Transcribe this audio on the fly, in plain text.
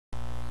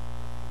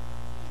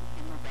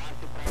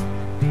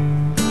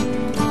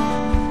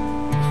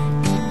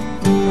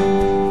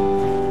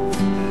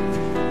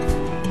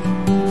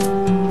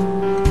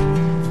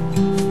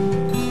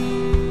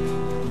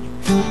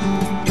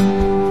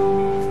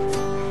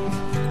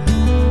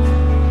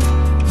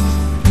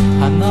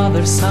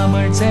Another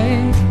summer day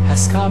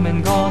has come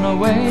and gone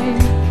away,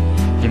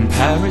 in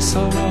Paris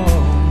or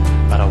Rome,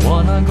 but I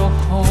wanna go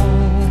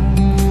home.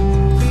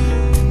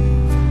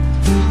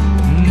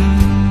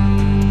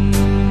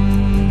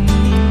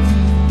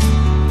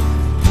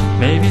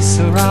 Maybe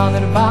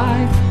surrounded by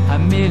a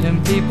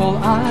million people,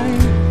 I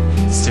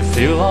still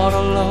feel all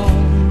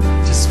alone,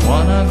 just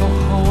wanna go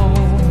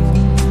home.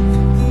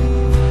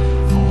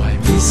 Oh, I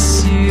miss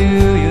you,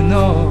 you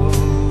know.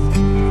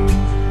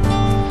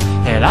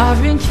 And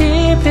I've been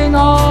keeping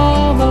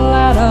all the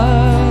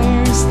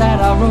letters that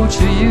I wrote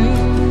to you,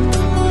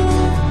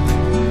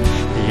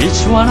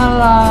 each one a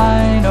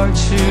line or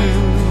two.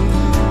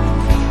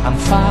 I'm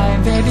fine,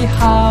 baby,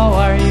 how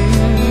are you?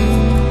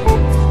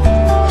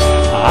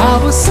 I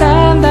will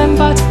send them,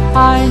 but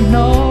I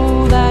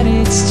know that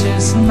it's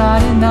just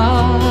not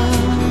enough.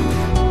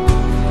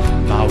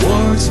 My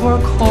words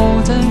were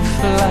cold and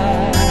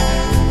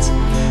flat,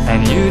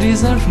 and you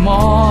deserve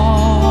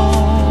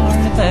more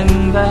than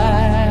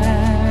that.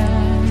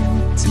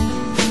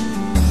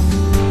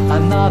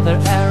 Another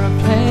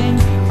aeroplane,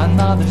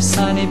 another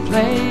sunny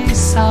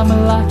place. I'm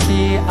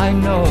lucky, I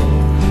know,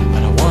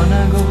 but I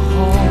wanna go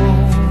home.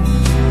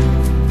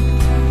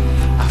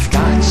 I've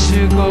got to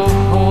go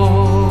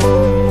home.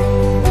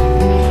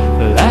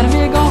 Let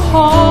me go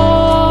home.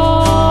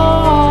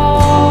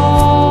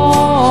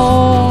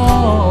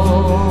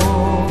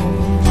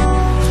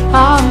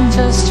 I'm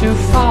just too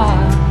far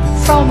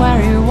from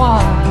where you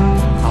are.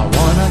 I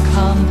wanna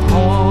come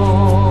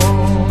home.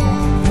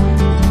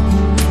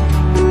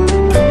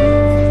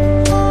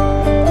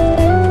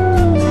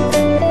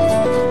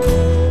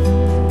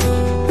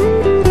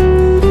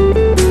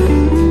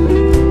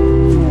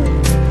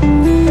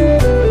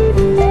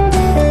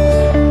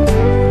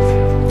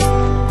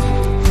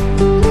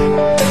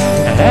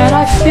 And I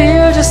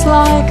feel just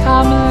like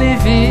I'm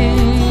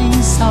living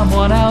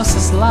someone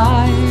else's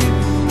life.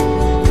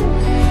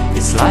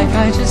 It's like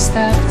I just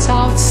stepped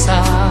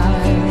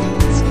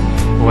outside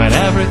when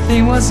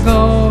everything was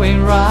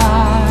going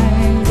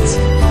right.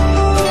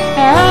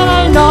 And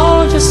I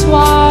know just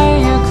why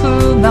you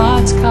could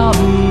not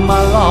come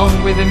along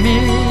with me,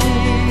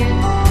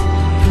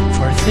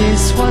 for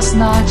this was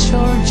not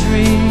your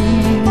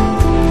dream,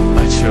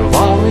 but you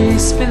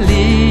always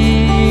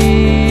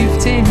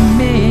believed in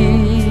me.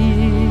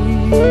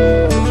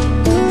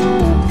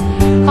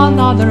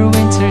 Another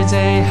winter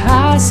day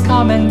has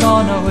come and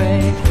gone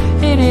away,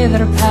 in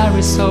either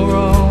Paris or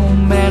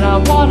Rome, and I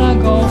wanna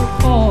go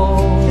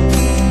home.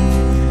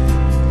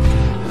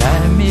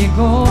 Let me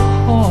go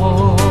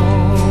home.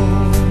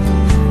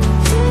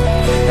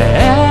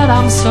 And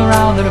I'm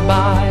surrounded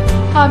by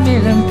a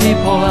million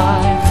people, I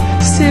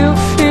still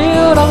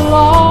feel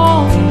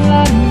alone.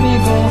 Let me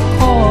go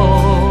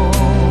home.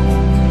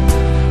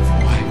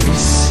 Oh, I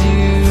miss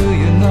you,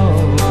 you know.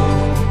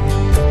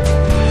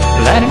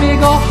 Let me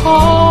go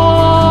home.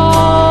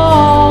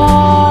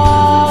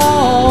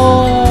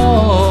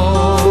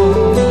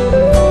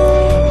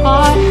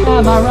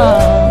 I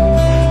run,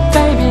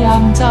 baby,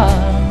 I'm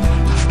done.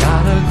 I've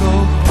gotta go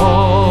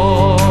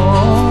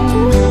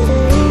home.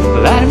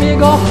 Let me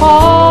go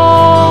home.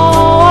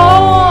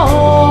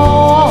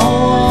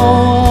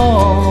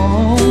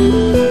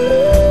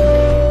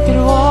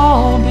 It'll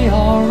all be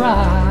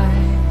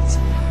alright.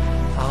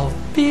 I'll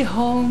be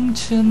home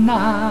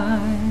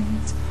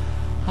tonight.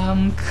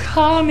 I'm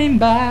coming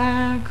back